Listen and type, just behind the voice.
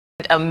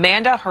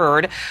Amanda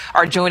Hurd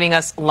are joining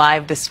us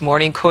live this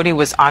morning. Cody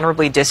was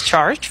honorably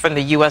discharged from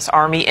the U.S.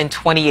 Army in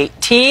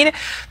 2018,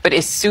 but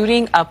is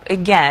suiting up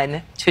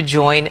again to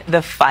join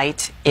the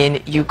fight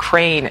in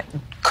Ukraine.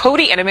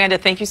 Cody and Amanda,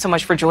 thank you so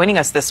much for joining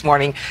us this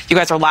morning. You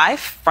guys are live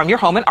from your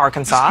home in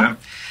Arkansas. Yes,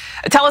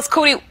 tell us,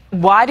 Cody,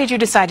 why did you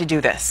decide to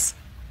do this?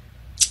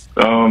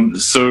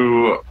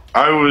 So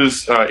I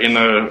was in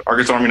the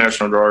Arkansas Army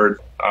National Guard,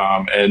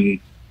 and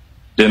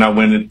then I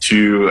went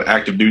into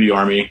active duty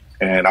Army,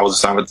 and I was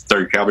assigned with the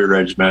 3rd Cavalry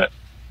Regiment.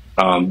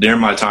 During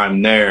my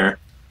time there,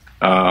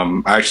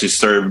 I actually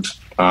served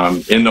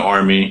in the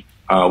Army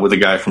with a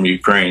guy from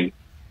Ukraine.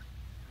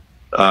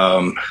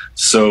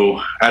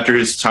 So after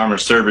his time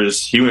of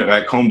service, he went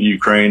back home to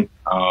Ukraine.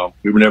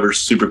 We were never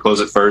super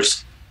close at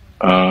first,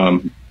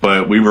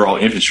 but we were all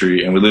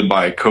infantry, and we lived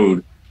by a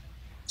code.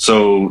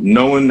 So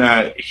knowing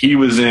that he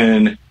was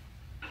in,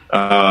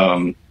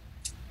 knowing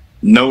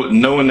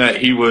that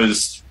he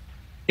was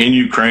in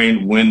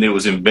Ukraine when it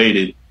was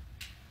invaded,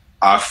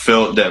 I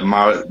felt that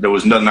there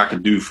was nothing I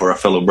could do for a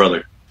fellow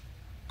brother,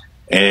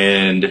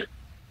 and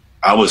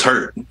I was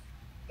hurt.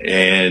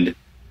 And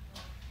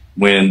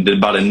when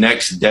by the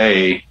next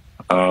day,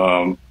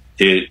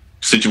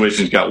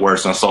 situations got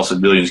worse, and I saw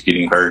civilians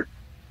getting hurt,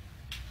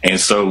 and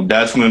so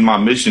that's when my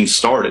mission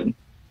started.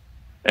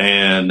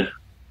 And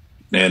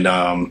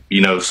you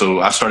know,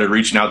 so I started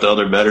reaching out to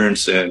other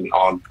veterans and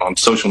on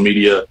social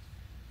media,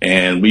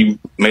 and we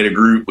made a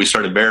group. We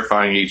started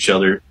verifying each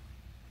other,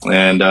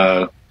 and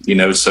you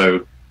know,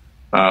 so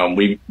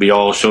we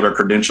all showed our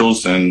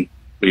credentials, and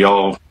we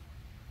all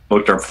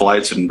booked our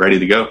flights and ready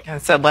to go.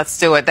 And said, let's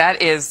do it.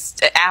 That is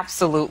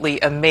absolutely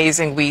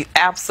amazing. We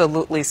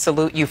absolutely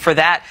salute you for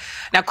that.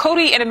 Now,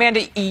 Cody and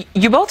Amanda,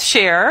 you both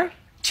share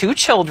 2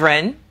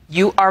 children.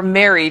 You are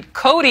married.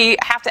 Cody,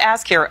 I have to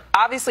ask here,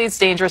 obviously it's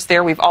dangerous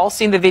there. We've all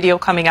seen the video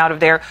coming out of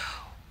there.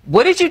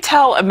 What did you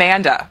tell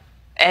Amanda?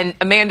 And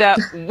Amanda,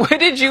 what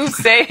did you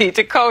say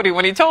to Cody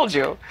when he told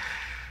you?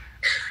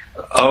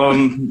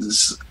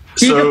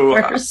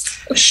 So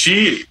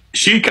she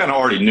kind of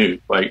already knew,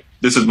 like,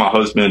 this is my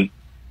husband.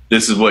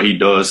 This is what he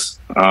does.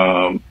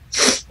 And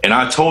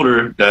I told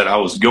her that I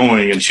was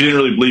going, and she didn't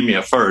really believe me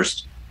at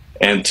first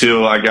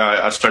until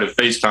I started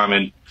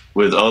FaceTiming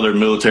with other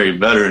military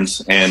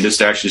veterans, and this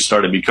actually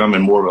started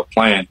becoming more of a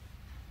plan.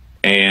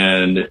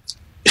 And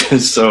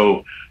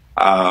so,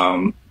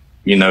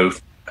 you know,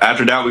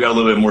 after that, we got a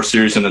little bit more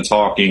serious in the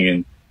talking,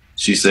 and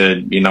she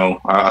said, you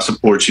know, I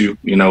support you.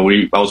 You know,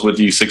 I was with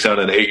you 6 out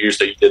of the 8 years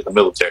that you did in the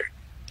military.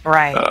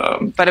 Right.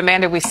 But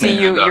Amanda, we see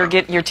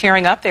you're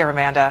tearing up there,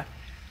 Amanda.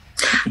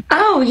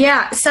 Oh,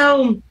 yeah.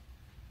 So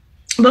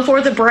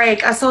before the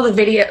break, I saw the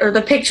video or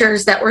the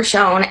pictures that were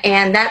shown,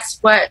 and that's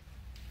what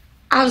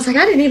I was like,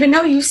 I didn't even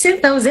know you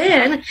sent those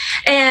in.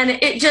 And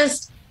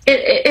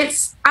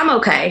it's, I'm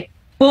okay.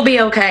 We'll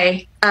be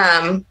okay.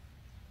 I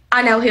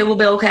know he will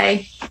be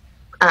okay.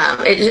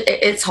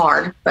 It's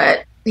hard,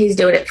 but he's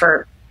doing it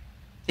for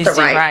the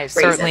right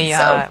reasons. Certainly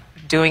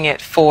doing it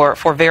for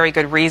very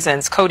good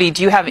reasons. Cody,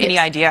 do you have any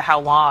idea how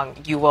long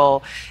you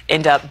will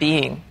end up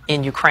being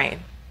in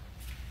Ukraine?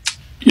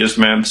 Yes,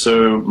 ma'am.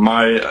 So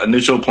my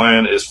initial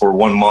plan is for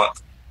 1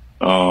 month.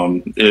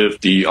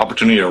 If the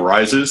opportunity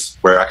arises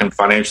where I can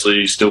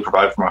financially still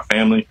provide for my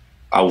family,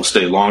 I will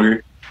stay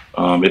longer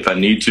if I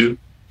need to.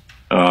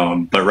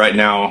 But right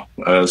now,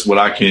 as what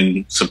I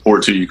can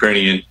support to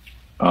Ukrainian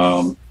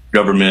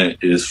government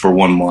is for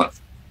 1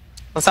 month.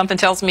 Well, something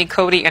tells me,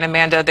 Cody and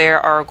Amanda, there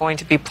are going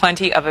to be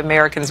plenty of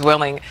Americans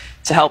willing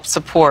to help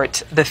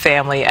support the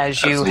family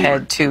as you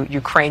head to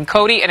Ukraine.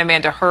 Cody and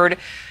Amanda Hurd,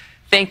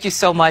 thank you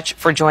so much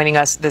for joining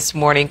us this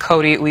morning.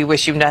 Cody, we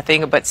wish you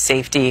nothing but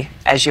safety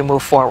as you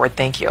move forward.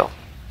 Thank you.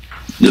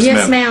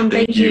 Yes, ma'am.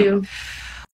 Thank you.